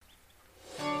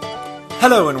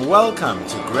Hello and welcome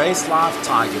to Grace Life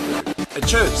Tygerberg, a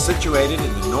church situated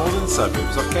in the northern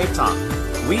suburbs of Cape Town.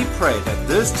 We pray that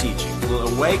this teaching will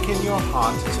awaken your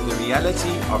heart to the reality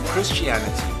of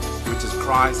Christianity, which is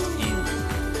Christ in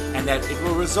you, and that it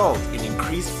will result in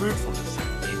increased fruitfulness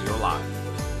in your life.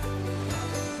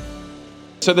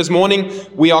 So this morning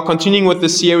we are continuing with the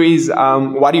series,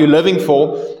 What Are You Living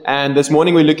For? And this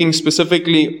morning we're looking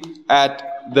specifically at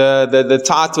the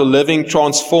title, Living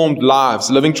Transformed Lives.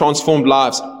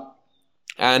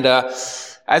 And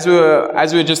as we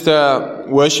were just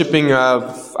worshiping,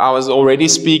 I was already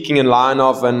speaking in line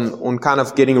of and on kind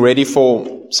of getting ready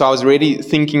for. So I was already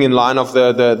thinking in line of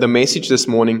the message this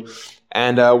morning.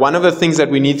 And one of the things that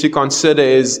we need to consider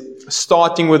is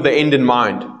starting with the end in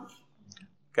mind.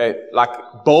 Okay,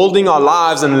 like building our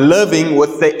lives and living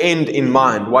with the end in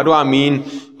mind. What do I mean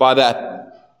by that?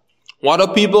 What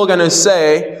are people going to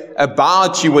say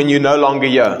about you when you're no longer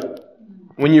here?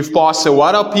 When you've passed away,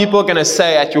 what are people going to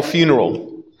say at your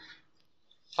funeral?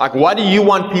 Like, what do you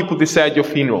want people to say at your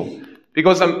funeral?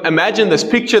 Because imagine this,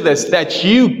 picture this, that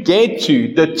you get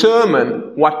to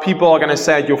determine what people are going to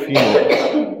say at your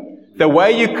funeral. The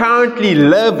way you're currently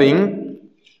living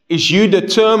is you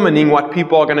determining what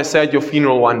people are going to say at your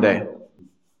funeral one day.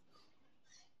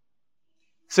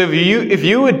 So if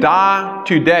you would die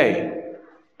today,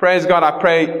 praise God, I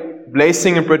pray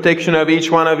blessing and protection over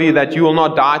each one of you, that you will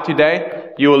not die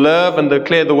today. You will live and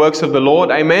declare the works of the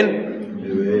Lord. Amen?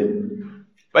 Amen.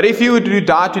 But if you were to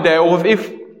die today, or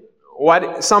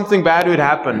if something bad would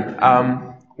happen,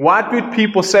 what would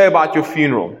people say about your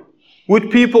funeral?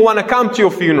 Would people want to come to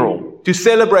your funeral to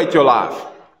celebrate your life?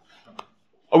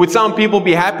 Or would some people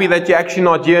be happy that you're actually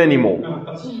not here anymore?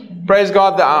 Praise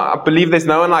God, I believe there's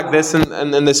no one like this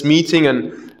in this meeting,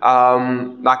 and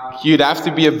like you'd have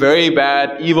to be a very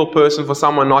bad, evil person for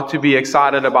someone not to be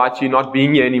excited about you not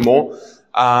being here anymore.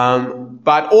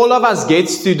 But all of us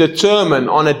gets to determine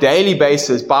on a daily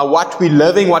basis by what we're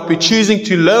living, what we're choosing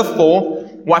to live for,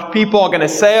 what people are going to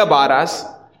say about us,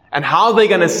 and how they're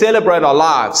going to celebrate our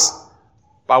lives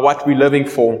by what we're living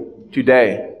for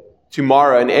today,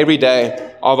 tomorrow, and every day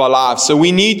of our lives. So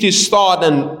we need to start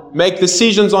and make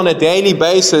decisions on a daily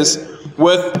basis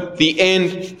with the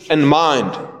end in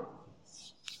mind.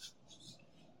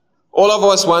 All of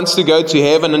us wants to go to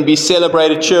heaven and be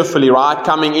celebrated cheerfully, right?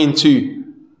 Coming into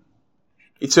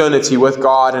eternity with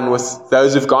God and with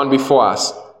those who've gone before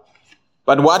us.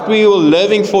 But what we are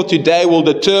living for today will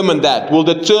determine that. Will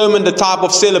determine the type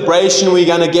of celebration we're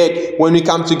going to get when we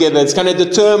come together. It's going to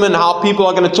determine how people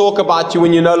are going to talk about you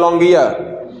when you're no longer here.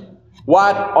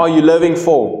 What are you living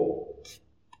for?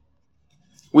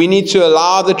 We need to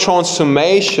allow the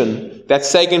transformation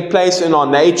that's taken place in our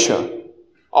nature,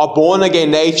 our born-again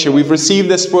nature. We've received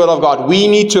the Spirit of God. We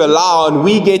need to allow, and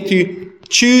we get to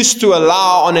choose to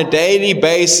allow on a daily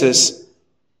basis,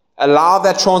 allow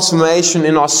that transformation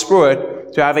in our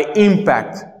spirit to have an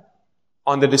impact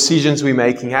on the decisions we're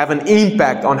making, have an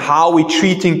impact on how we're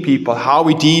treating people, how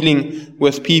we're dealing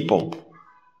with people.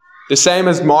 The same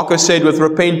as Marco said with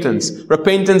repentance.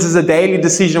 Repentance is a daily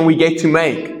decision we get to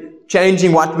make,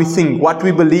 changing what we think, what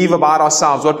we believe about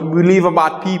ourselves, what we believe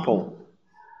about people.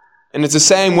 And it's the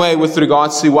same way with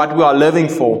regards to what we are living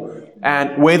for,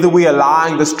 and whether we are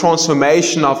allowing this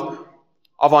transformation of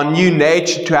our new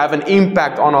nature to have an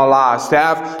impact on our lives, to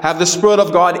have the Spirit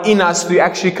of God in us to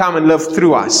actually come and live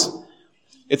through us.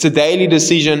 It's a daily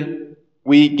decision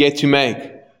we get to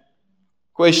make.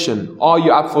 Question, are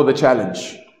you up for the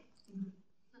challenge?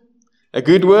 A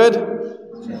good word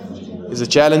is a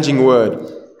challenging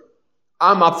word.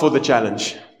 I'm up for the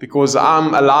challenge because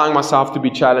I'm allowing myself to be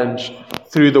challenged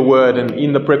through the word and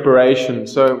in the preparation.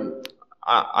 So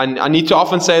I need to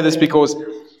often say this because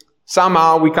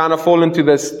somehow we kind of fall into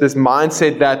this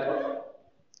mindset that,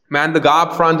 man, the guy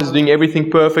up front is doing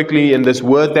everything perfectly, and this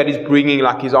word that he's bringing,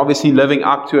 like he's obviously living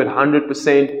up to it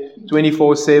 100%,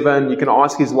 24/7. You can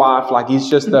ask his wife, like he's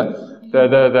just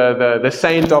the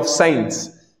saint of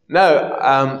saints. No,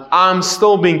 I'm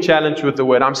still being challenged with the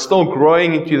word. I'm still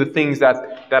growing into the things that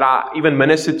I even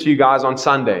minister to you guys on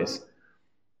Sundays.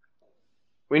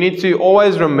 We need to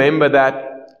always remember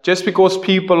that just because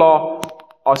people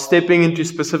are stepping into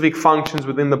specific functions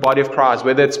within the body of Christ,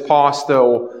 whether it's pastor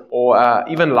or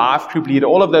even life group leader,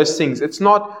 all of those things, it's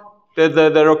not,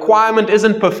 the requirement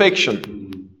isn't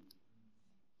perfection.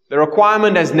 The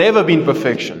requirement has never been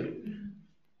perfection.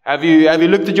 Have you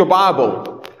looked at your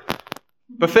Bible?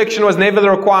 Perfection was never the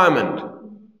requirement.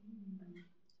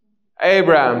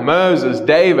 Abraham, Moses,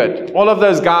 David, all of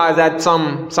those guys had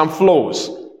some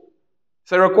flaws.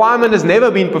 So the requirement has never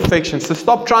been perfection. So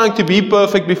stop trying to be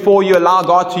perfect before you allow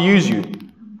God to use you.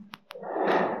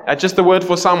 That's just a word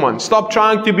for someone. Stop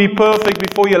trying to be perfect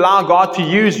before you allow God to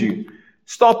use you.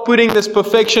 Stop putting this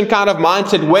perfection kind of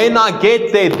mindset. When I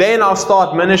get there, then I'll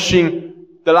start ministering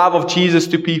the love of Jesus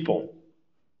to people.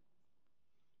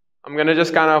 I'm going to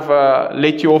just kind of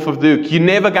let you off of the hook. You're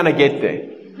never going to get there.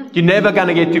 You're never going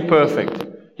to get to perfect.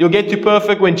 You'll get to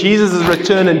perfect when Jesus has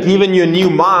returned and given you a new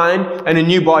mind and a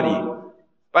new body.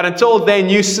 But until then,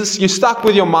 you're stuck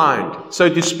with your mind, so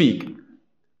to speak.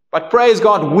 But praise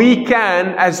God, we can,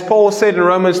 as Paul said in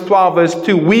Romans 12 verse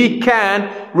 2, we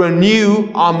can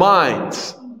renew our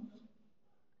minds.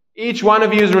 Each one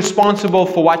of you is responsible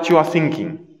for what you are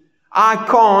thinking. I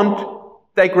can't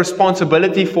take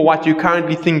responsibility for what you're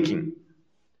currently thinking.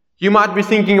 You might be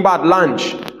thinking about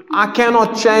lunch. I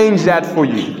cannot change that for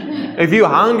you. If you're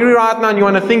hungry right now and you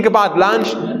want to think about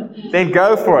lunch, then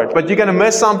go for it. But you're going to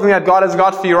miss something that God has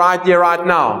got for you right here, right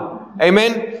now.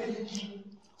 Amen?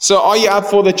 So are you up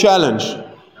for the challenge?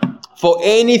 For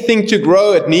anything to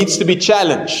grow, it needs to be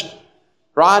challenged.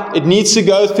 Right? It needs to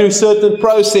go through certain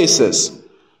processes.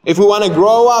 If we want to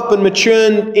grow up and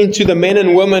mature into the men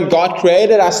and women God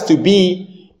created us to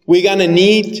be, we're going to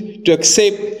need to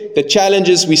accept the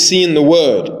challenges we see in the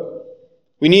Word.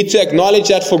 We need to acknowledge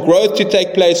that for growth to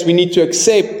take place, we need to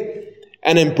accept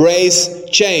and embrace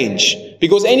change.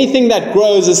 Because anything that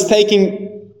grows is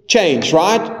taking change,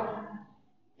 right?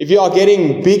 If you are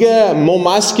getting bigger, more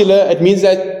muscular, it means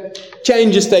that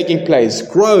change is taking place.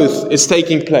 Growth is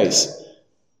taking place.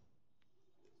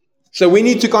 So we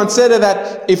need to consider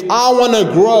that if I want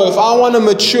to grow, if I want to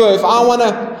mature, if I want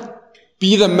to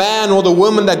be the man or the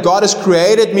woman that God has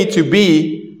created me to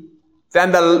be,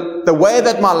 then the way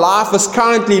that my life is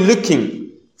currently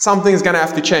looking, something's going to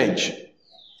have to change.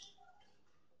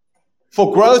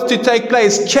 For growth to take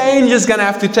place, change is going to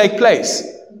have to take place.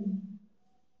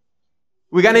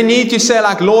 We're going to need to say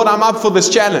like, Lord, I'm up for this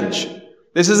challenge.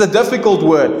 This is a difficult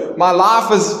word. My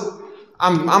life is,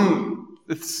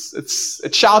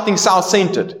 it's shouting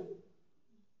south-centered.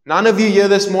 None of you here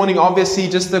this morning, obviously,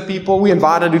 just the people we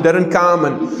invited who didn't come,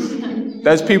 and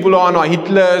those people who are on our hit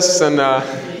list, and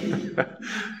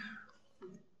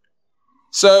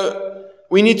so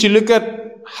we need to look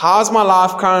at how's my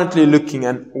life currently looking,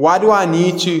 and what do I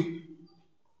need to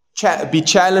be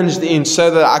challenged in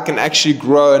so that I can actually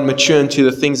grow and mature into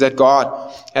the things that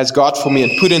God has got for me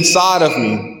and put inside of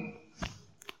me.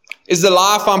 Is the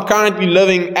life I'm currently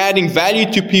living adding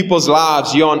value to people's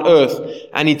lives here on earth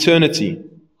and eternity?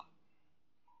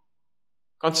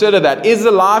 Consider that. Is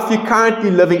the life you're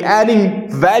currently living adding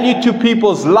value to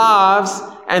people's lives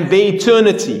and their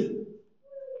eternity?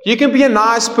 You can be a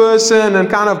nice person and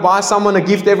kind of buy someone a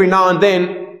gift every now and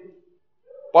then,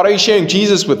 but are you sharing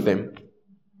Jesus with them?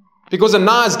 Because a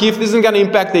nice gift isn't going to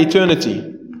impact their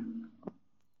eternity.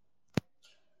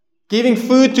 Giving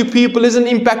food to people isn't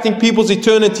impacting people's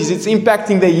eternities, it's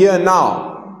impacting their here and now.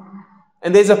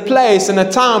 And there's a place and a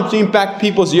time to impact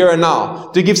people's here and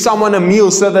now. To give someone a meal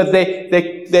so that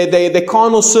their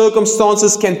carnal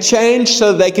circumstances can change,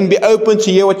 so that they can be open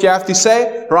to hear what you have to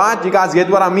say. Right? You guys get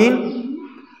what I mean?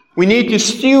 We need to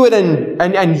steward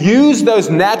and use those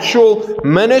natural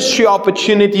ministry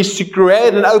opportunities to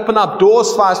create and open up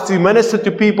doors for us to minister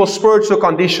to people's spiritual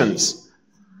conditions.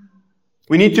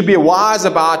 We need to be wise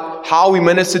about how we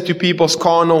minister to people's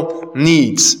carnal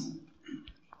needs.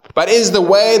 But is the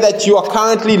way that you are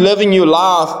currently living your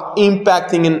life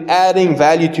impacting and adding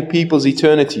value to people's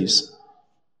eternities?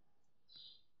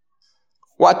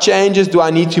 What changes do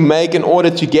I need to make in order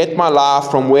to get my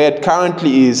life from where it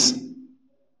currently is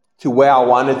to where I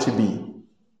want it to be?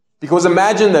 Because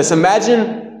imagine this.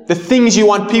 Imagine the things you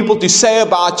want people to say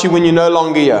about you when you're no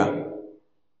longer here.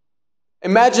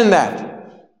 Imagine that.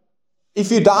 If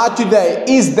you die today,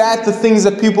 is that the things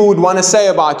that people would want to say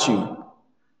about you?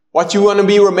 What you want to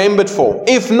be remembered for?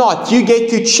 If not, you get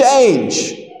to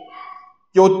change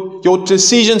your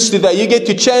decisions today. You get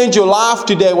to change your life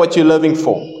today, what you're living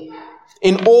for.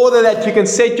 In order that you can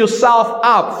set yourself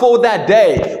up for that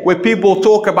day where people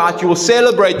talk about you, will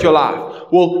celebrate your life,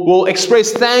 will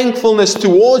express thankfulness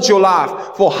towards your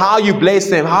life for how you blessed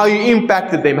them, how you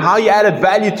impacted them, how you added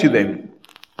value to them.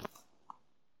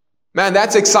 Man,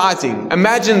 that's exciting.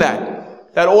 Imagine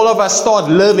that all of us start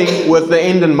living with the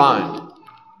end in mind.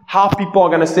 How people are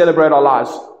going to celebrate our lives.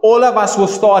 All of us will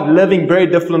start living very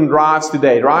different lives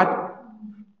today, right?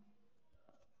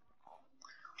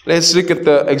 Let's look at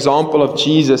the example of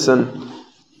Jesus, and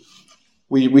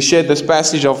we shared this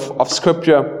passage of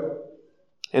Scripture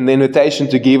and the invitation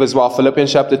to give as well.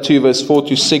 Philippians chapter 2 verse 4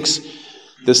 to 6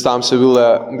 this time, so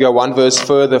we'll go one verse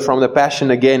further from the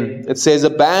Passion again. It says,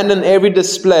 abandon every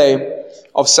display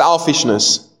of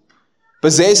selfishness.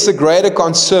 Possess a greater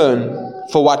concern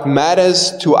for what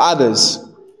matters to others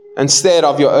instead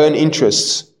of your own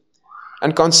interests.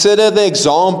 And consider the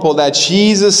example that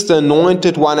Jesus, the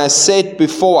Anointed One, has set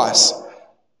before us.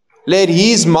 Let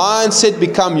His mindset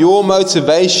become your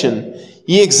motivation.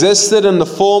 He existed in the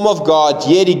form of God,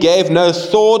 yet He gave no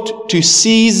thought to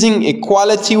seizing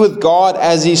equality with God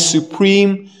as His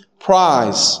supreme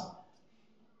prize.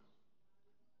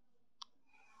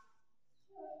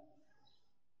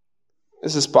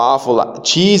 This is powerful.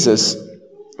 Jesus,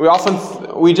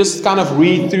 we just kind of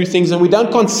read through things and we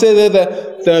don't consider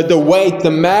the weight,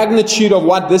 the magnitude of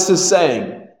what this is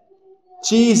saying.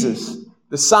 Jesus,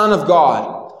 the Son of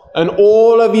God, and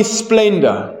all of His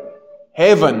splendor,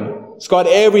 heaven, it's got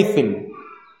everything.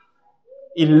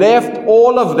 He left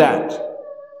all of that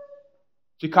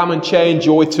to come and change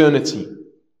your eternity.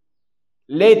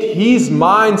 Let His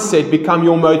mindset become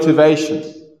your motivation.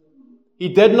 He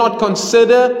did not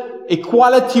consider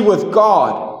equality with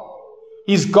God,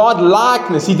 His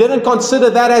God-likeness. He didn't consider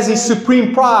that as His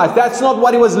supreme prize. That's not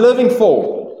what He was living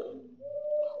for.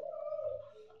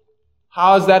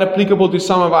 How is that applicable to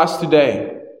some of us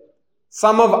today?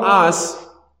 Some of us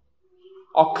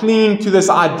are clinging to this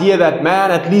idea that,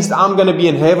 man, at least I'm going to be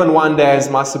in heaven one day as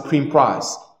my supreme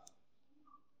prize.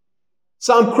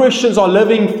 Some Christians are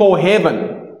living for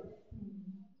heaven,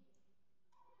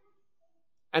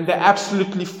 and they're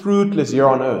absolutely fruitless here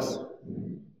on earth.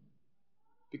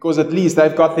 Because at least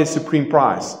they've got their supreme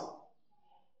prize.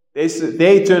 Their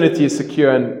eternity is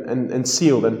secure and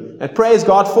sealed. And praise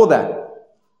God for that.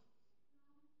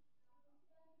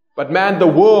 But man, the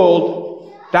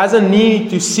world doesn't need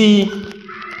to see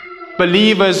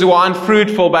believers who are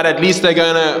unfruitful, but at least they're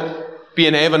going to be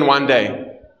in heaven one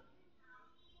day.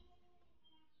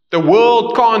 The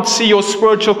world can't see your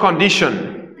spiritual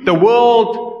condition. The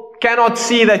world cannot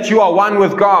see that you are one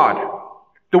with God.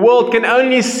 The world can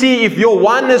only see if your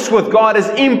oneness with God is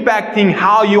impacting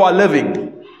how you are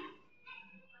living.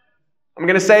 I'm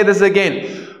going to say this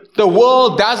again. The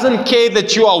world doesn't care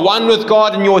that you are one with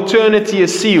God and your eternity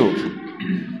is sealed.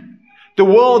 The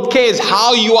world cares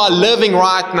how you are living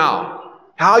right now.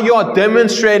 How you are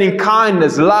demonstrating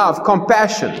kindness, love,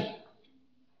 compassion.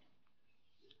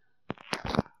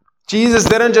 Jesus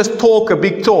didn't just talk a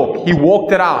big talk. He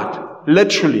walked it out,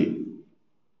 literally,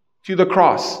 to the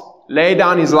cross. Lay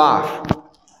down His life.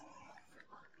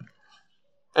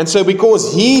 And so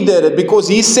because He did it, because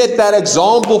He set that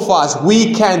example for us,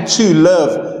 we can too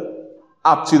live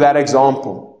up to that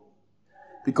example.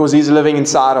 Because He's living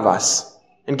inside of us.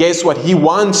 And guess what? He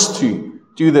wants to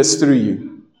do this through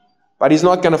you. But He's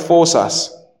not going to force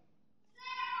us.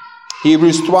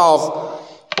 Hebrews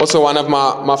 12, also one of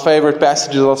my favorite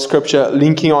passages of Scripture,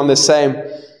 linking on the same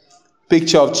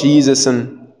picture of Jesus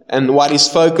and what His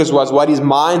focus was, what His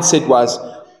mindset was.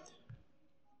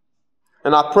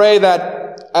 And I pray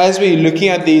that as we're looking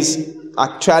at these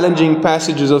challenging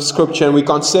passages of Scripture and we're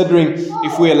considering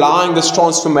if we're allowing this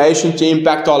transformation to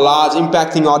impact our lives,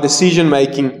 impacting our decision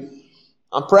making,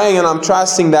 I'm praying and I'm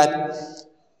trusting that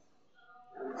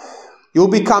you'll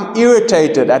become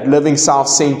irritated at living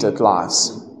self-centered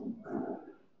lives.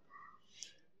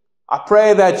 I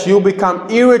pray that you'll become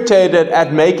irritated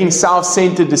at making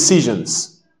self-centered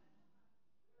decisions.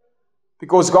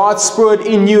 Because God's Spirit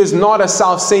in you is not a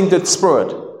self-centered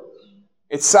spirit.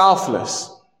 It's selfless.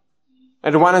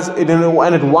 And it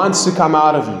wants to come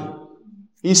out of you.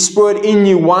 His Spirit in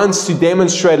you wants to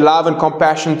demonstrate love and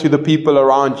compassion to the people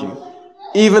around you.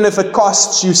 Even if it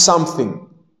costs you something.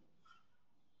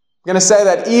 I'm going to say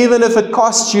that even if it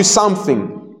costs you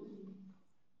something.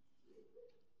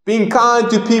 Being kind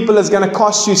to people is going to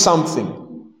cost you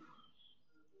something.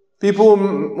 People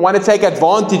want to take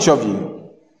advantage of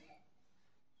you.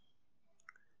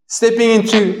 Stepping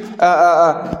into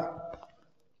a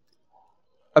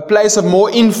place of more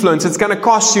influence, it's going to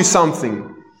cost you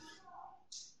something.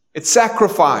 It's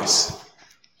sacrifice.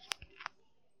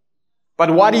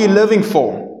 But what are you living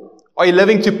for? Are you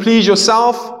living to please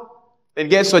yourself? Then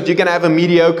guess what? You're going to have a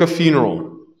mediocre funeral.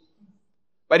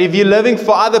 But if you're living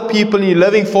for other people and you're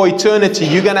living for eternity,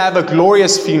 you're going to have a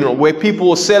glorious funeral where people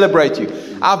will celebrate you.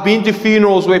 I've been to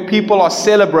funerals where people are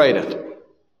celebrated.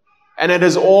 And it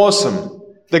is awesome.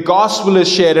 The gospel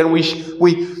is shared, and we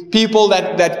people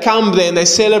that come there and they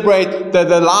celebrate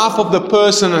the life of the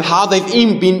person and how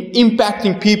they've been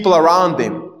impacting people around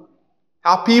them.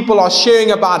 How people are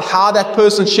sharing about how that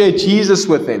person shared Jesus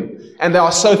with them, and they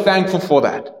are so thankful for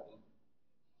that.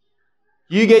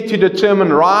 You get to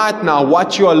determine right now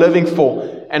what you are living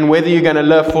for and whether you're going to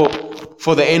live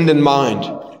for the end in mind.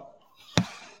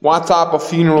 What type of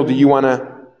funeral do you want to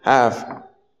have?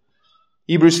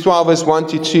 Hebrews 12 verse 1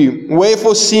 to 2.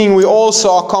 Wherefore, seeing we also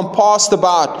are compassed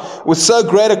about with so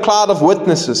great a cloud of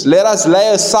witnesses, let us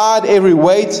lay aside every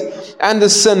weight and the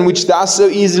sin which does so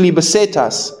easily beset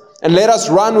us, and let us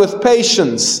run with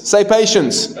patience, say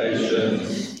patience,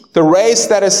 the race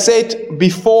that is set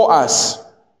before us,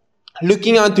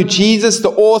 looking unto Jesus, the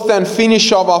author and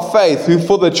finisher of our faith, who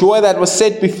for the joy that was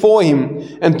set before him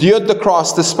endured the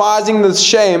cross, despising the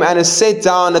shame, and is set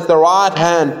down at the right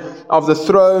hand of the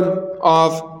throne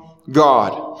of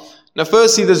God. Now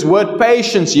firstly, this word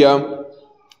patience here,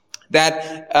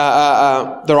 that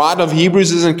the writer of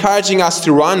Hebrews is encouraging us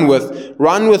to run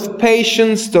with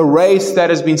patience the race that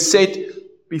has been set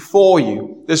before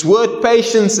you. This word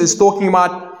patience is talking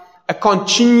about a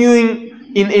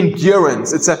continuing in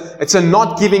endurance. It's a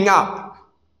not giving up.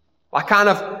 Like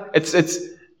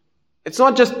it's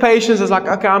not just patience. It's like,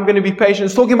 okay, I'm going to be patient.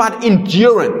 It's talking about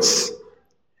endurance.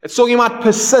 It's talking about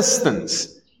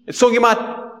persistence. It's talking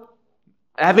about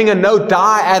having a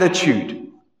no-die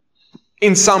attitude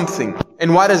in something.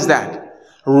 And what is that?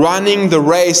 Running the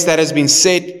race that has been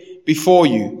set before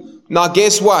you. Now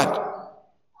guess what?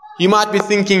 You might be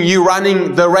thinking you're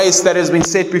running the race that has been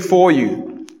set before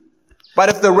you. But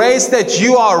if the race that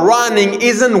you are running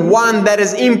isn't one that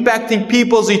is impacting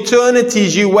people's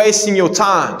eternities, you're wasting your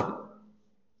time.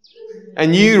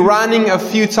 And you're running a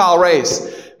futile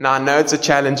race. Now I know it's a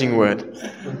challenging word.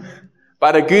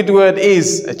 But a good word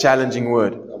is a challenging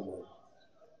word.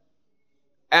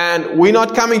 And we're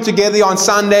not coming together on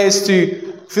Sundays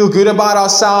to feel good about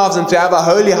ourselves and to have a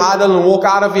holy huddle and walk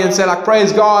out of here and say, like,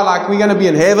 praise God, like we're going to be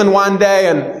in heaven one day.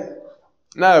 And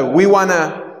no, we want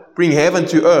to bring heaven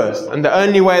to earth. And the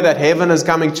only way that heaven is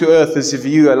coming to earth is if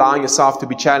you allowing yourself to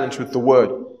be challenged with the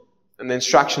word and the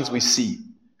instructions we see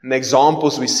and the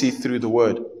examples we see through the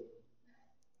word.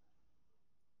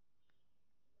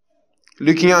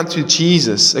 Looking unto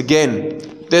Jesus. Again,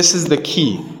 this is the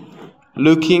key.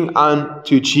 Looking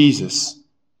unto Jesus.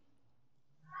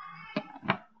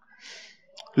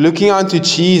 Looking unto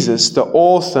Jesus, the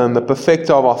author and the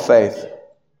perfecter of our faith,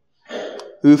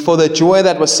 who for the joy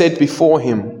that was set before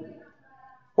him.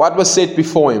 What was set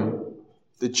before him?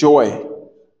 The joy.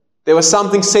 There was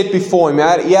something set before him.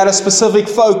 He had a specific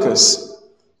focus.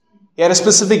 He had a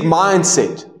specific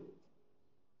mindset.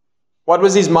 What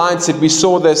was his mindset? We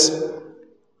saw this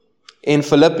in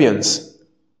Philippians.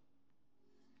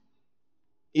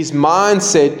 His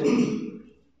mindset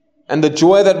and the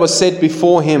joy that was set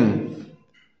before him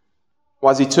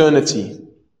was eternity.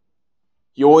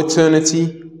 Your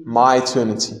eternity, my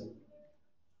eternity.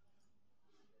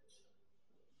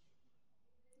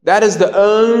 That is the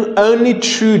only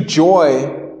true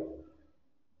joy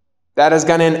that is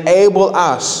going to enable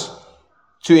us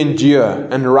to endure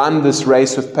and run this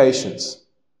race with patience.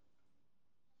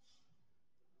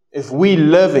 If we're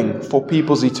living for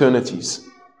people's eternities.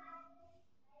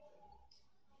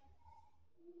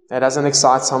 That doesn't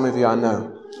excite some of you, I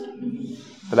know.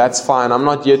 But that's fine. I'm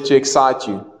not here to excite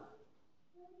you.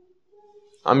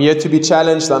 I'm here to be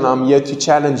challenged, and I'm here to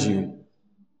challenge you.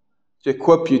 To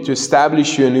equip you, to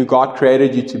establish you in who God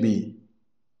created you to be.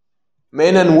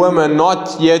 Men and women,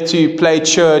 not here to play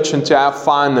church and to have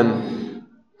fun and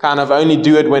kind of only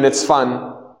do it when it's fun.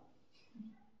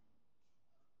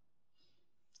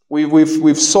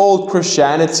 We've sold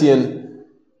Christianity, and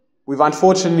we've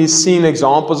unfortunately seen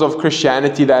examples of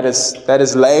Christianity that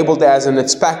is labeled as, and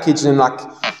it's packaged in like,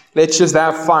 let's just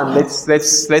have fun.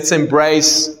 Let's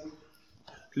embrace.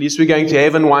 At least we're going to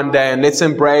heaven one day, and let's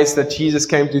embrace that Jesus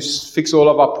came to fix all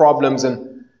of our problems,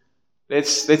 and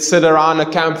let's sit around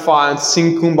a campfire and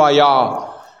sing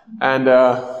Kumbaya. And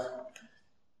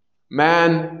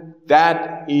man,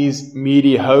 that is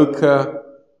mediocre.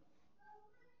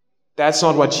 That's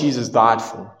not what Jesus died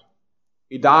for.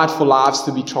 He died for lives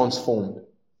to be transformed.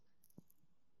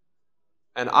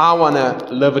 And I want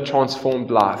to live a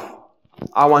transformed life.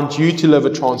 I want you to live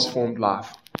a transformed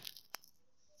life.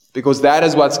 Because that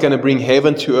is what's going to bring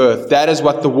heaven to earth. That is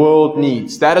what the world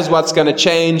needs. That is what's going to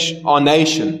change our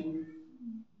nation.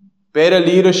 Better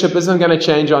leadership isn't going to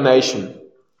change our nation.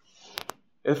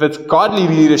 If it's godly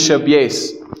leadership,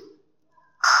 yes.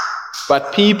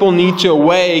 But people need to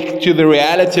awake to the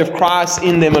reality of Christ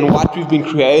in them and what we've been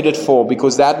created for,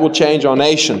 because that will change our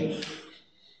nation.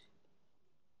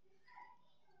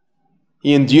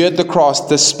 He endured the cross,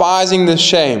 despising the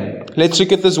shame. Let's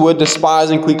look at this word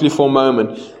despising quickly for a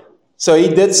moment. So he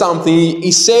did something.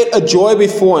 He set a joy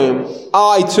before him.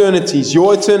 Our eternities,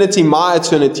 your eternity, my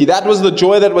eternity. That was the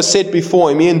joy that was set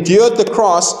before him. He endured the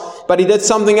cross, but he did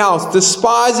something else.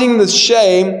 Despising the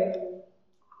shame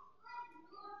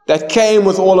that came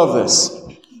with all of this.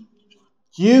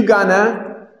 You're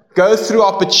gonna go through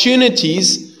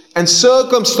opportunities and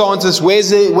circumstances where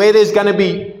there's going to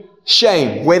be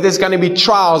shame, where there's going to be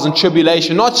trials and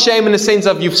tribulation. Not shame in the sense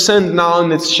of you've sinned now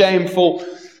and it's shameful.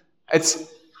 It's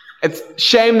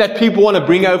shame that people want to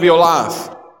bring over your life.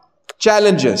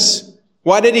 Challenges.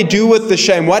 What did he do with the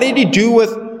shame? What did he do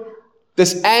with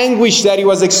this anguish that he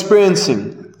was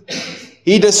experiencing?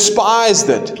 He despised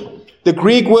it. The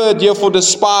Greek word here for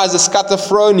despise is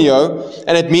kataphronio,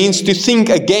 and it means to think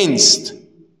against,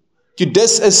 to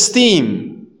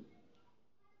disesteem.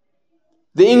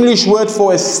 The English word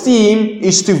for esteem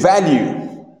is to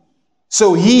value.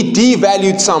 So he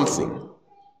devalued something.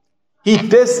 He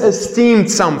disesteemed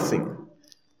something.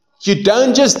 You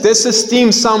don't just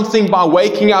disesteem something by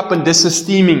waking up and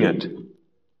disesteeming it.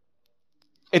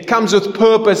 It comes with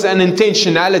purpose and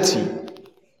intentionality.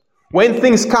 When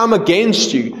things come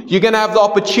against you, you're going to have the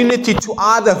opportunity to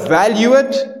either value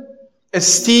it,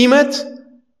 esteem it,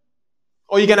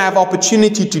 or you're going to have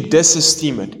opportunity to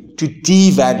disesteem it, to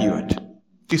devalue it,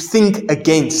 to think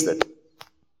against it.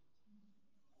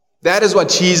 That is what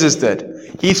Jesus did.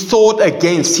 He thought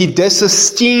against, he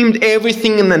disesteemed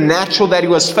everything in the natural that he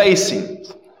was facing,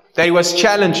 that he was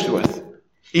challenged with.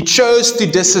 He chose to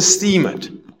disesteem it,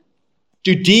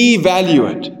 to devalue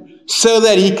it, so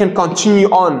that he can continue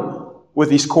on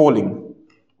with his calling,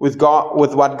 with God,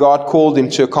 with what God called him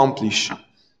to accomplish.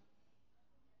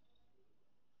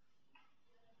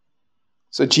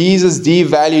 So Jesus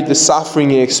devalued the suffering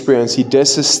he experienced. He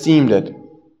disesteemed it.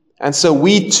 And so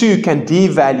we too can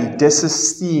devalue,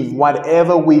 disesteem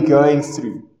whatever we're going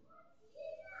through.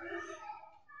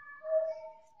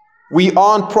 We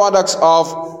aren't products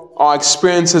of our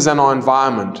experiences and our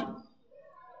environment.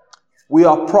 We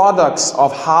are products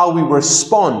of how we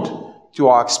respond to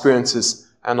our experiences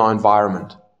and our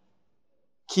environment.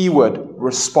 Keyword,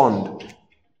 respond.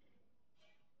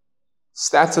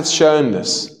 Stats have shown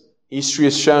this. History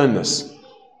has shown this.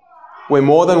 Where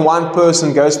more than one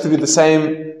person goes through the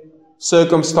same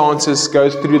circumstances,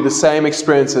 goes through the same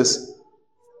experiences,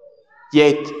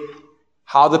 yet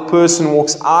how the person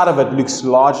walks out of it looks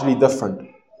largely different.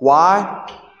 Why?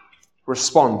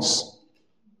 Response.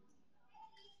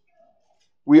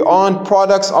 We aren't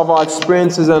products of our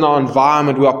experiences and our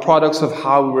environment. We are products of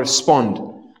how we respond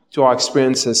to our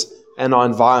experiences and our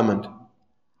environment.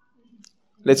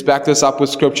 Let's back this up with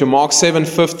Scripture. Mark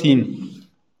 7:15.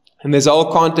 And there's a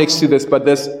whole context to this, but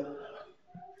this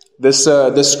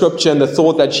Scripture and the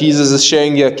thought that Jesus is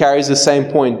sharing here carries the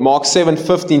same point. Mark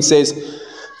 7:15 says,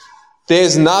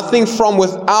 "There's nothing from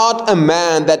without a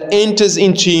man that enters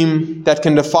into him that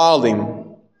can defile him.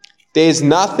 There's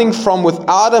nothing from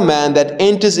without a man that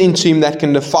enters into him that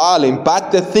can defile him,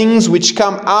 but the things which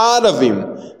come out of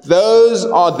him, those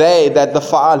are they that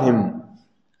defile him."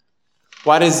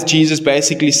 What is Jesus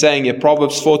basically saying here?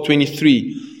 Proverbs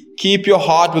 4:23. "Keep your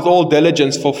heart with all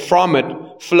diligence, for from it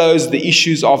flows the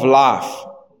issues of life."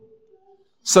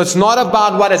 So it's not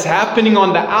about what is happening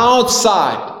on the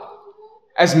outside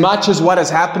as much as what is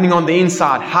happening on the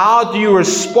inside. How do you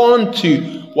respond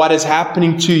to what is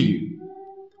happening to you?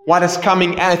 What is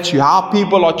coming at you? How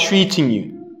people are treating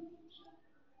you?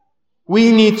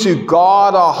 We need to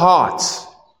guard our hearts.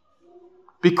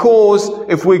 Because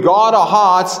if we guard our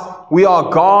hearts, we are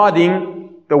guarding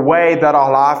the way that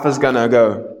our life is going to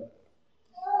go.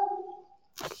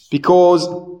 Because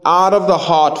out of the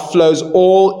heart flows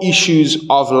all issues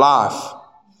of life.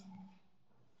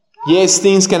 Yes,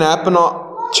 things can happen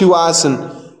to us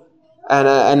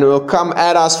and will come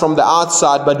at us from the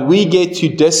outside, but we get to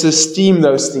disesteem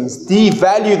those things,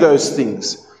 devalue those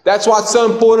things. That's why it's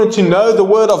so important to know the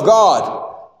Word of God,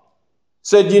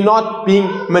 so that you're not being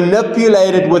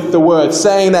manipulated with the Word,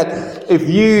 saying that if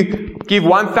you give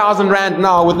 1,000 rand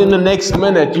now, within the next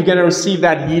minute, you're going to receive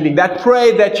that healing. That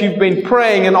prayer that you've been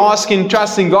praying and asking,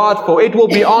 trusting God for, it will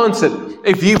be answered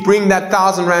if you bring that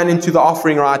 1,000 rand into the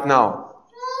offering right now.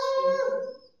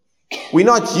 We're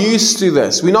not used to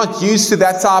this. We're not used to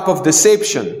that type of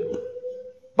deception.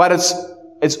 But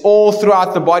it's all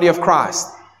throughout the body of Christ.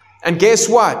 And guess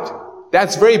what?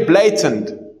 That's very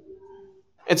blatant.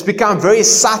 It's become very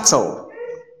subtle.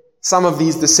 Some of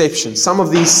these deceptions, some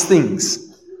of these things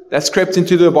that's crept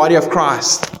into the body of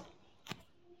Christ.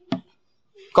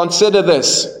 Consider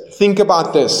this. Think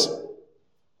about this.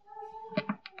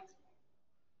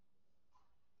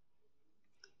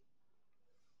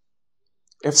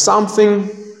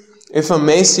 If a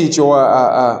message or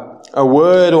a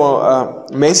word or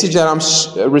a message that I'm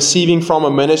receiving from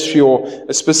a ministry or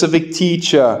a specific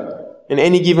teacher in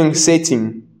any given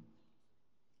setting,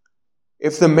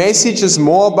 if the message is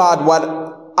more about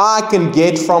what I can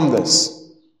get from this,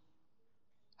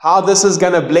 how this is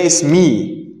going to bless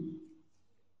me,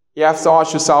 you have to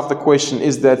ask yourself the question,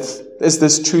 is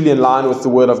this truly in line with the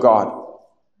Word of God?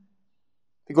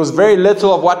 Because very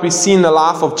little of what we see in the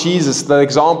life of Jesus, the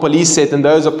example He set, and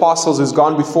those apostles who's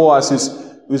gone before us,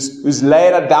 who's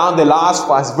laid down their lives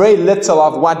for us, very little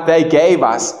of what they gave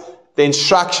us, the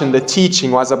instruction, the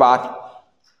teaching was about,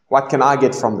 what can I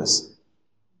get from this?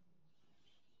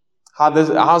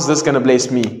 How's this going to bless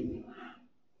me?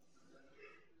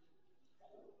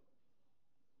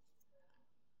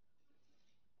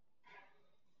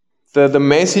 The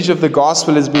message of the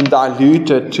gospel has been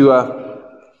diluted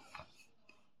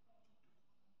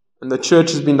and the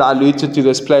church has been diluted to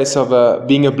this place of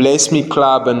being a bless me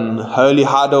club and holy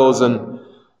huddles and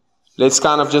let's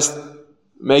kind of just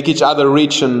make each other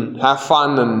rich and have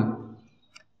fun. And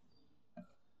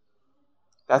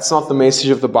that's not the message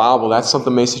of the Bible. That's not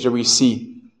the message that we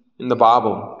see in the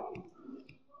Bible.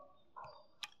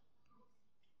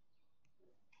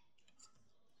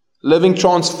 Living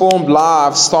transformed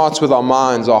lives starts with our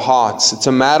minds, our hearts. It's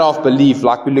a matter of belief,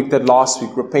 like we looked at last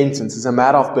week. Repentance is a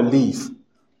matter of belief.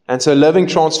 And so living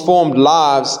transformed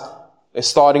lives is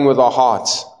starting with our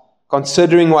hearts,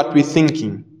 considering what we're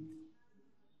thinking.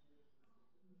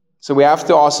 So we have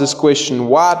to ask this question,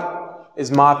 what is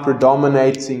my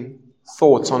predominating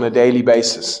thoughts on a daily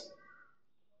basis?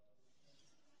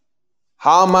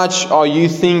 How much are you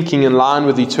thinking in line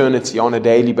with eternity on a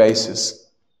daily basis?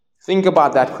 Think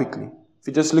about that quickly. If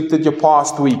you just looked at your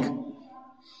past week,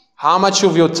 how much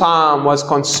of your time was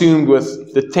consumed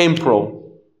with the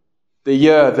temporal, the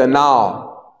year, the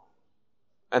now,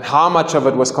 and how much of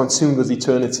it was consumed with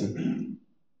eternity?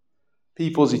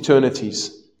 People's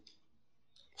eternities.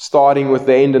 Starting with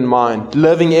the end in mind.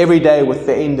 Living every day with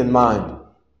the end in mind.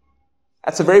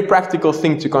 That's a very practical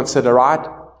thing to consider, right?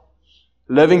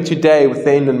 Living today with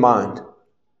the end in mind.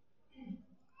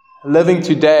 Living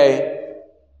today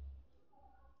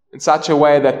in such a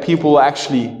way that people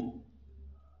actually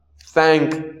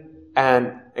thank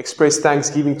and express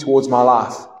thanksgiving towards my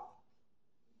life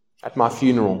at my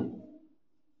funeral.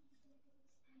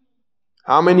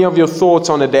 How many of your thoughts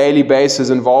on a daily basis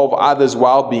involve others'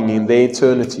 well-being in their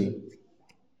eternity?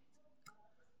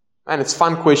 Man, it's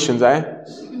fun questions, eh?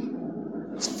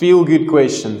 It's feel-good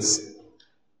questions.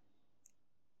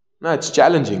 No, it's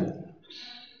challenging.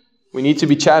 We need to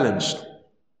be challenged.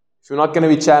 If we're not going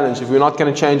to be challenged, if we're not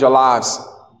going to change our lives,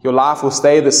 your life will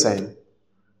stay the same.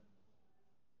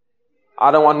 I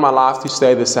don't want my life to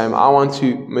stay the same. I want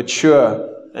to mature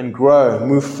and grow,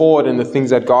 move forward in the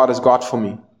things that God has got for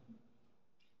me.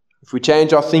 If we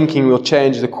change our thinking, we'll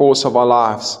change the course of our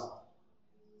lives.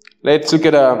 Let's look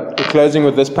at a closing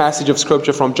with this passage of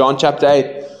Scripture from John chapter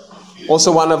 8.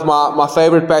 Also one of my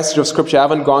favorite passages of Scripture. I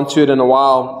haven't gone to it in a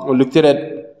while, or looked at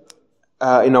it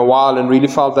in a while, and really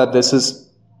felt that this is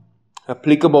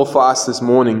applicable for us this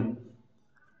morning.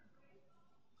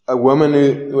 A woman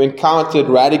who encountered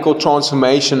radical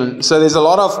transformation. And so there's a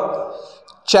lot of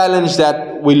challenge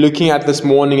that we're looking at this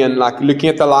morning, and like looking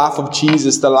at the life of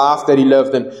Jesus, the life that He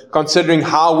lived, and considering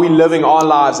how we're living our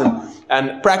lives,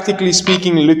 and practically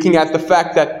speaking, looking at the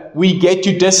fact that we get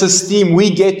to disesteem,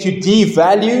 we get to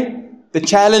devalue the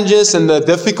challenges and the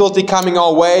difficulty coming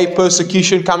our way,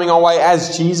 persecution coming our way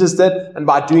as Jesus did, and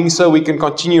by doing so we can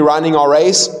continue running our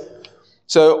race.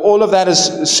 So all of that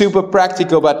is super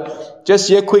practical, but just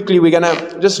here quickly we're going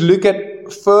to just look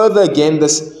at further again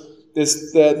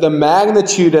the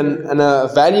magnitude and a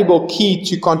valuable key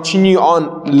to continue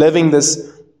on living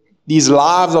these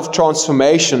lives of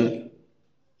transformation,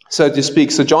 so to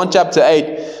speak. So John chapter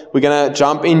 8, we're going to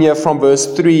jump in here from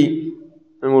verse 3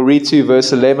 and we'll read to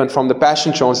verse 11 from the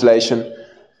Passion Translation.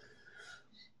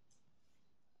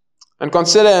 And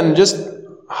consider and just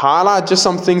highlight just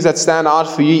some things that stand out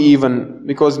for you even,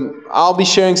 because I'll be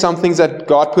sharing some things that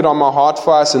God put on my heart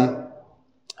for us, and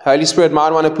Holy Spirit might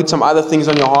want to put some other things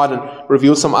on your heart and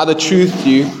reveal some other truth to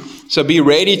you. So be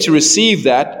ready to receive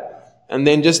that, and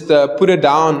then just put it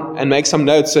down and make some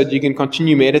notes so that you can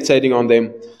continue meditating on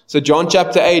them. So John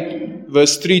chapter 8,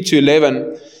 verse 3 to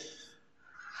 11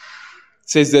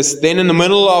 says this: Then in the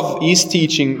middle of his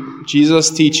teaching, Jesus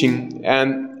teaching,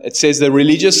 and it says the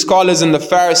religious scholars and the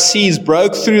Pharisees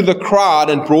broke through the crowd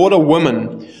and brought a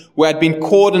woman who had been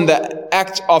caught in the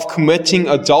act of committing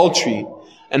adultery,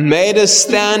 and made her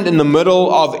stand in the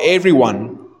middle of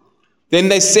everyone. Then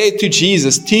they said to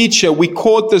Jesus, "Teacher, we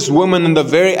caught this woman in the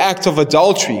very act of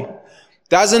adultery.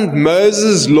 Doesn't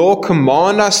Moses' law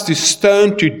command us to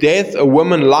stone to death a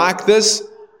woman like this?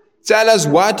 Tell us,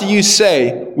 what do you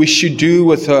say we should do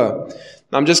with her?"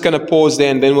 I'm just going to pause there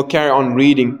and then we'll carry on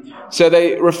reading. So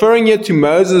they're referring here to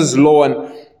Moses' law,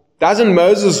 and doesn't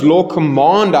Moses' law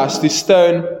command us to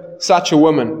stone such a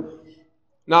woman?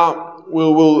 Now,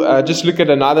 we'll just look at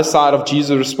another side of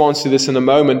Jesus' response to this in a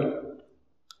moment.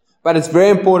 But it's very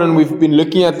important. We've been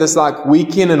looking at this like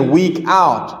week in and week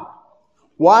out.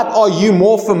 What are you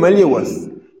more familiar with?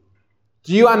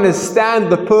 Do you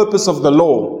understand the purpose of the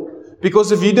law?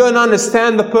 Because if you don't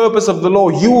understand the purpose of the law,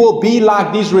 you will be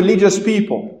like these religious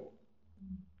people,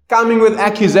 coming with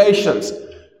accusations.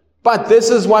 But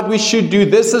this is what we should do.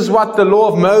 This is what the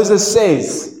law of Moses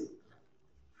says.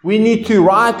 We need to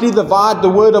rightly divide the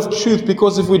word of truth,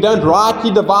 because if we don't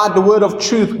rightly divide the word of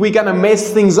truth, we're going to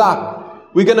mess things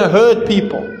up. We're going to hurt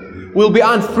people. We'll be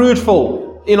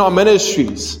unfruitful in our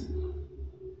ministries.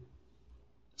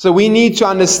 So we need to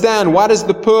understand what is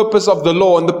the purpose of the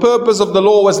law. And the purpose of the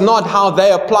law was not how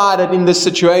they applied it in this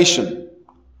situation.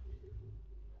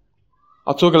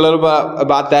 I'll talk a little bit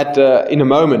about that in a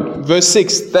moment. Verse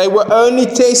 6, they were only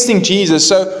testing Jesus.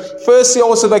 So firstly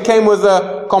also they came with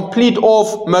a complete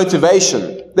off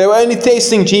motivation. They were only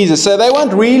testing Jesus. So they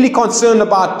weren't really concerned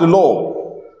about the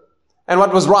law and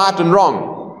what was right and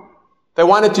wrong. They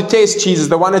wanted to test Jesus.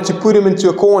 They wanted to put him into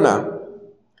a corner.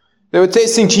 They were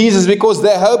testing Jesus because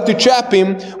they hoped to trap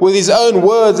him with his own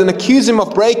words and accuse him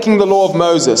of breaking the law of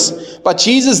Moses. But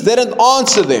Jesus didn't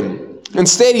answer them.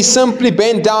 Instead, he simply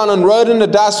bent down and wrote in the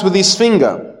dust with his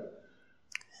finger.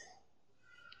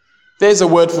 There's a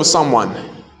word for someone.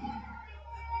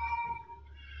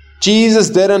 Jesus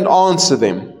didn't answer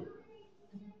them.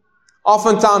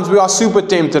 Oftentimes we are super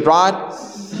tempted, right?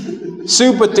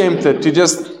 Super tempted to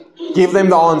just give them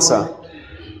the answer.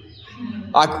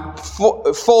 Like,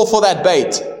 fall for that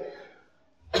bait.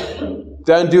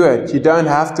 Don't do it. You don't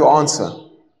have to answer.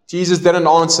 Jesus didn't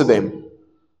answer them.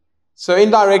 So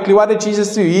indirectly, what did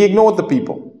Jesus do? He ignored the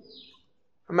people.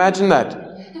 Imagine that.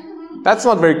 That's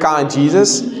not very kind,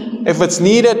 Jesus. If it's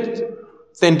needed,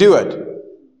 then do it.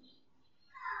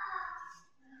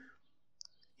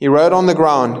 He wrote on the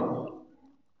ground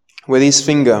with his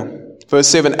finger. Verse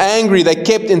 7, angry, they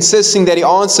kept insisting that he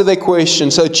answer their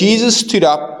question. So Jesus stood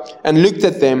up and looked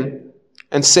at them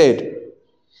and said,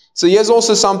 so here's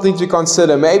also something to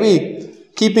consider. Maybe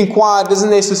keeping quiet isn't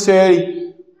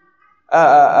necessarily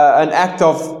an act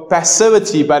of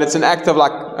passivity, but it's an act of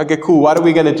like, okay, cool, what are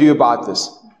we going to do about this?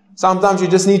 Sometimes you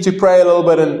just need to pray a little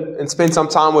bit and spend some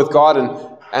time with God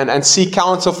and seek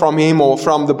counsel from him or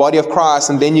from the body of Christ,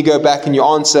 and then you go back and you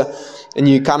answer and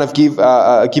you kind of give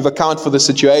account for the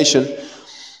situation.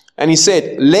 And he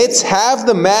said, let's have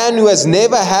the man who has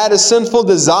never had a sinful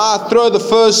desire throw the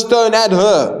first stone at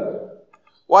her.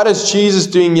 What is Jesus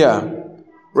doing here?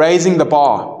 Raising the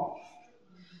bar.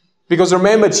 Because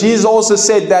remember, Jesus also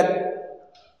said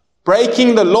that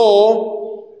breaking the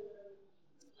law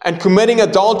and committing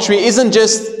adultery isn't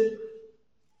just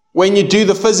when you do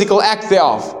the physical act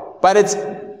thereof, but it's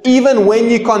even when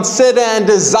you consider and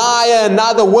desire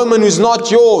another woman who's not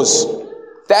yours.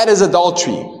 That is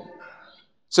adultery.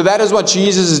 So that is what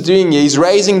Jesus is doing here. He's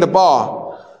raising the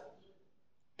bar.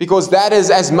 Because that is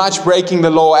as much breaking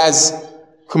the law as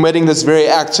committing this very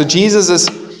act. So Jesus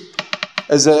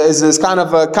is kind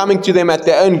of coming to them at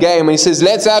their own game. And he says,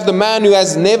 let's have the man who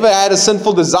has never had a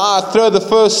sinful desire throw the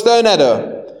first stone at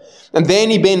her. And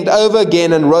then he bent over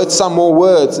again and wrote some more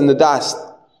words in the dust.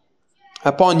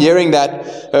 Upon hearing that,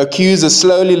 her accusers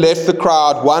slowly left the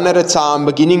crowd, one at a time,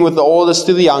 beginning with the oldest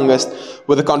to the youngest,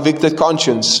 with a convicted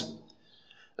conscience.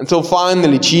 Until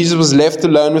finally, Jesus was left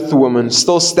alone with the woman,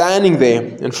 still standing there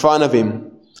in front of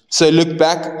him. So he looked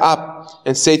back up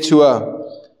and said to her,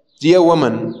 dear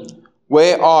woman,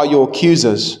 where are your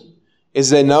accusers? Is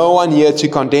there no one here to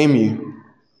condemn you?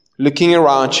 Looking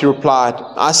around, she replied,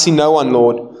 I see no one,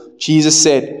 Lord. Jesus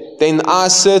said, then I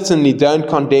certainly don't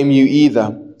condemn you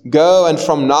either. Go, and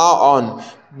from now on,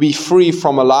 be free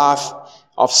from a life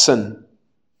of sin.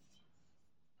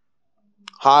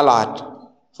 Highlight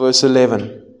verse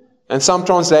 11. And some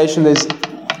translations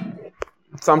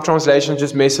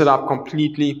just mess it up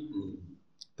completely.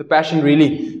 The Passion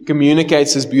really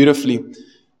communicates this beautifully.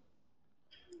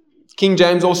 King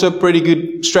James also pretty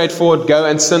good, straightforward, go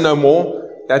and sin no more.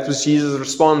 That was Jesus'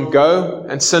 response, go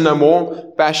and sin no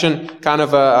more. Passion kind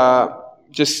of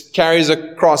just carries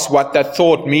across what that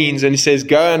thought means. And he says,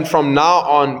 go and from now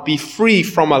on be free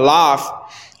from a life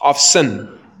of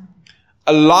sin.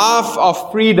 A life of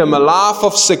freedom, a life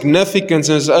of significance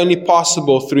is only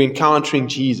possible through encountering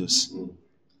Jesus.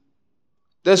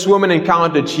 This woman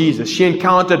encountered Jesus. She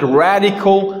encountered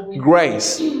radical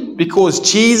grace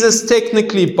because Jesus,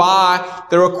 technically by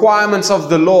the requirements of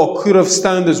the law, could have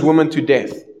stoned this woman to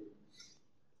death.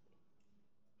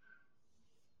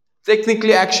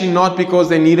 Technically, actually not, because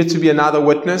there needed to be another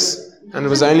witness, and it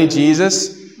was only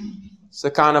Jesus. So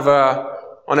kind of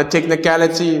on a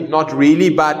technicality, not really,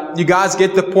 but you guys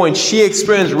get the point. She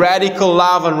experienced radical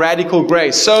love and radical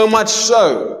grace. So much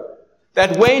so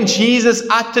that when Jesus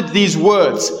uttered these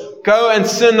words, go and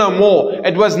sin no more,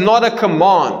 it was not a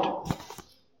command.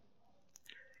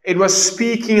 It was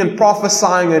speaking and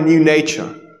prophesying a new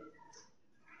nature.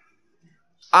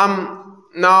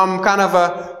 Now I'm kind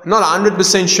of not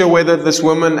 100% sure whether this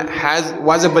woman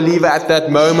was a believer at that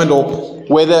moment, or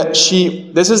whether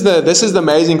this is the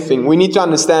amazing thing. We need to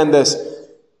understand this.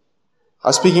 I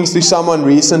was speaking to someone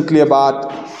recently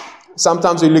about,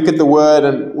 sometimes we look at the word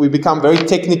and we become very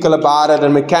technical about it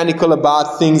and mechanical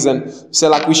about things, and say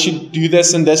like we should do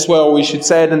this in this way, or we should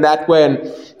say it in that way.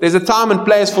 And there's a time and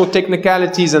place for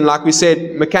technicalities, and like we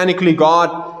said, mechanically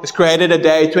God has created a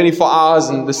day, 24 hours,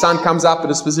 and the sun comes up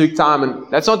at a specific time,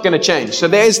 and that's not going to change. So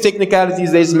there's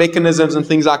technicalities, there's mechanisms and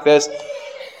things like this.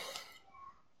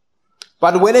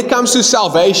 But when it comes to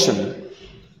salvation,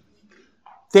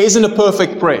 there isn't a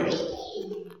perfect prayer.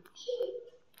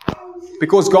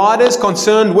 Because God is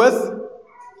concerned with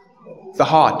the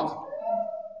heart.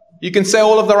 You can say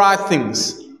all of the right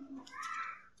things.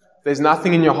 There's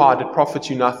nothing in your heart, it profits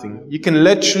you nothing. You can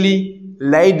literally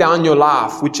lay down your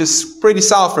life, which is pretty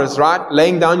selfless, right?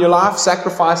 Laying down your life,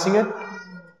 sacrificing it.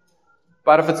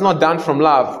 But if it's not done from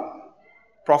love,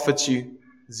 it profits you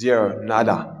zero,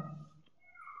 nada.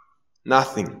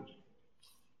 Nothing.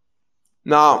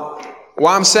 Now,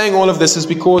 why I'm saying all of this is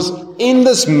because in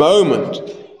this moment,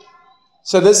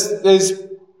 so this is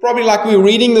probably like we're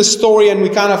reading this story and we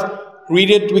kind of read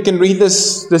it, we can read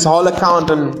this whole account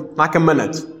in like a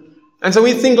minute. And so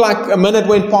we think like a minute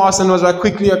went past and was like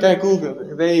quickly, okay, cool,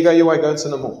 there you go, your way, go and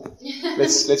sin no more.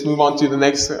 Let's move on to the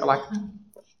next. Like,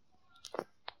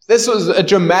 this was a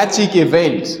dramatic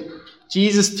event.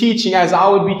 Jesus teaching, as I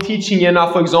would be teaching here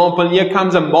now, for example, and here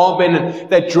comes a mob in and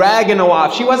they're dragging a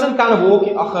wife. She wasn't kind of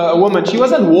walking, a woman, she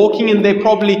wasn't walking and they're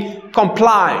probably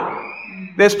complying.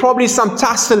 There's probably some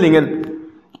tussling, and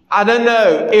I don't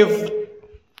know if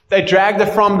they dragged her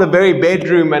from the very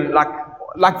bedroom, and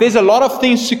like there's a lot of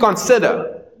things to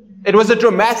consider. It was a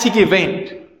dramatic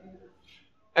event.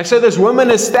 And so this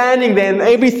woman is standing there and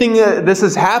everything, this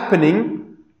is happening.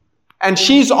 And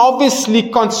she's obviously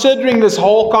considering this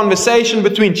whole conversation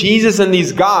between Jesus and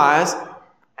these guys.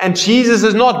 And Jesus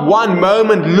is not one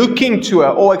moment looking to her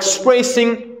or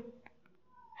expressing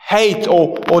hate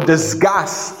or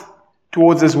disgust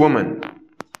towards this woman.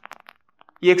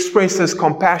 He expresses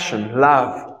compassion,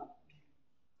 love.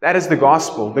 That is the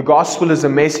gospel. The gospel is a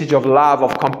message of love,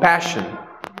 of compassion,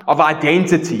 of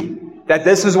identity. That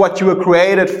this is what you were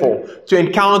created for. To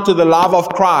encounter the love of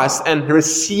Christ and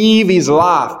receive His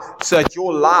life so that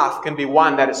your life can be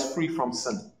one that is free from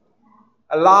sin.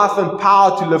 A life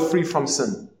empowered to live free from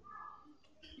sin.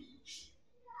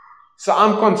 So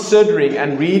I'm considering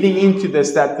and reading into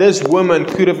this that this woman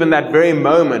could have in that very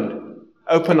moment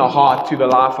opened her heart to the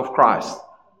life of Christ.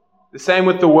 The same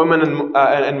with the woman in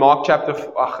John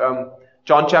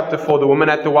chapter 4, the woman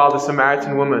at the well, the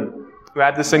Samaritan woman who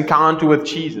had this encounter with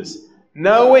Jesus.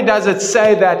 Nowhere does it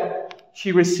say that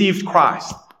she received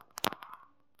Christ.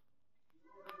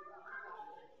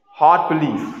 Heart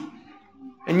belief.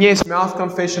 And yes, mouth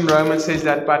confession, Romans says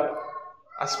that, but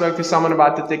I spoke to someone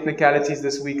about the technicalities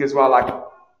this week as well. Like,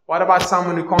 what about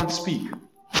someone who can't speak?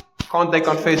 Can't they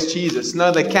confess Jesus?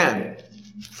 No, they can,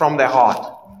 from their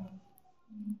heart.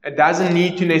 It doesn't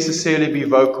need to necessarily be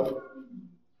vocal.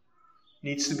 It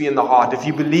needs to be in the heart. If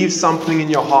you believe something in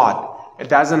your heart, it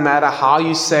doesn't matter how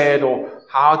you say it or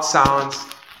how it sounds.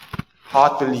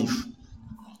 Heart belief.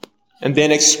 And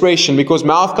then expression. Because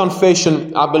mouth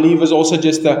confession, I believe, is also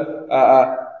just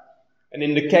an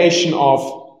indication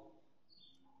of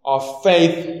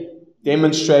faith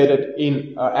demonstrated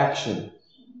in action.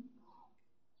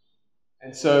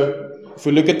 And so, if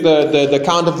we look at the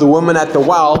account of the woman at the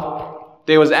well,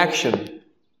 there was action.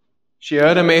 She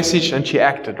heard a message and she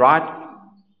acted, right?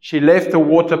 She left the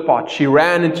water pot. She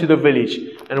ran into the village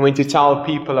and went to tell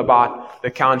people about the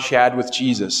account she had with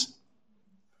Jesus.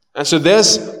 And so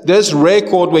this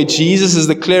record where Jesus is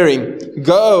declaring,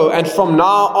 go and from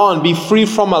now on be free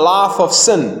from a life of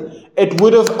sin. It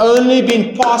would have only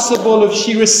been possible if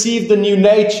she received the new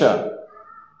nature.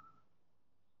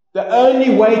 The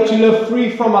only way to live free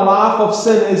from a life of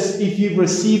sin is if you've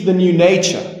received the new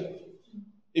nature.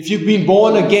 If you've been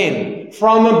born again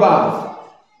from above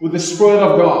with the Spirit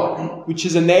of God, which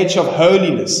is a nature of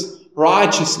holiness,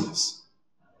 righteousness.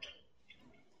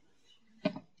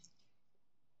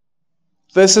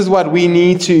 This is what we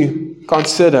need to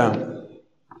consider.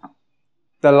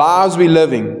 The lives we're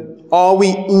living. Are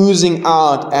we oozing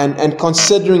out and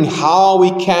considering how we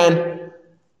can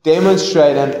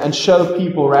demonstrate and show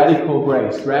people radical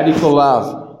grace, radical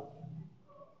love.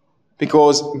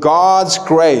 Because God's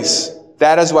grace,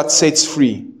 that is what sets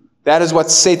free. That is what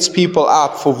sets people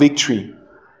up for victory.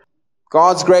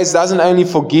 God's grace doesn't only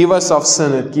forgive us of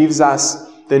sin, it gives us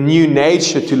the new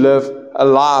nature to live a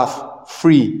life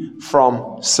free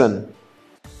from sin.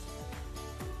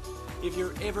 If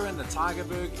you're ever in the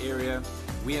Tygerberg area,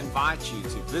 we invite you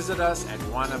to visit us at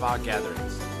one of our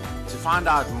gatherings. To find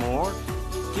out more,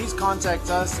 please contact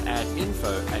us at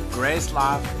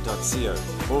info@gracelife.co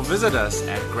or visit us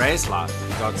at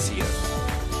gracelife.co.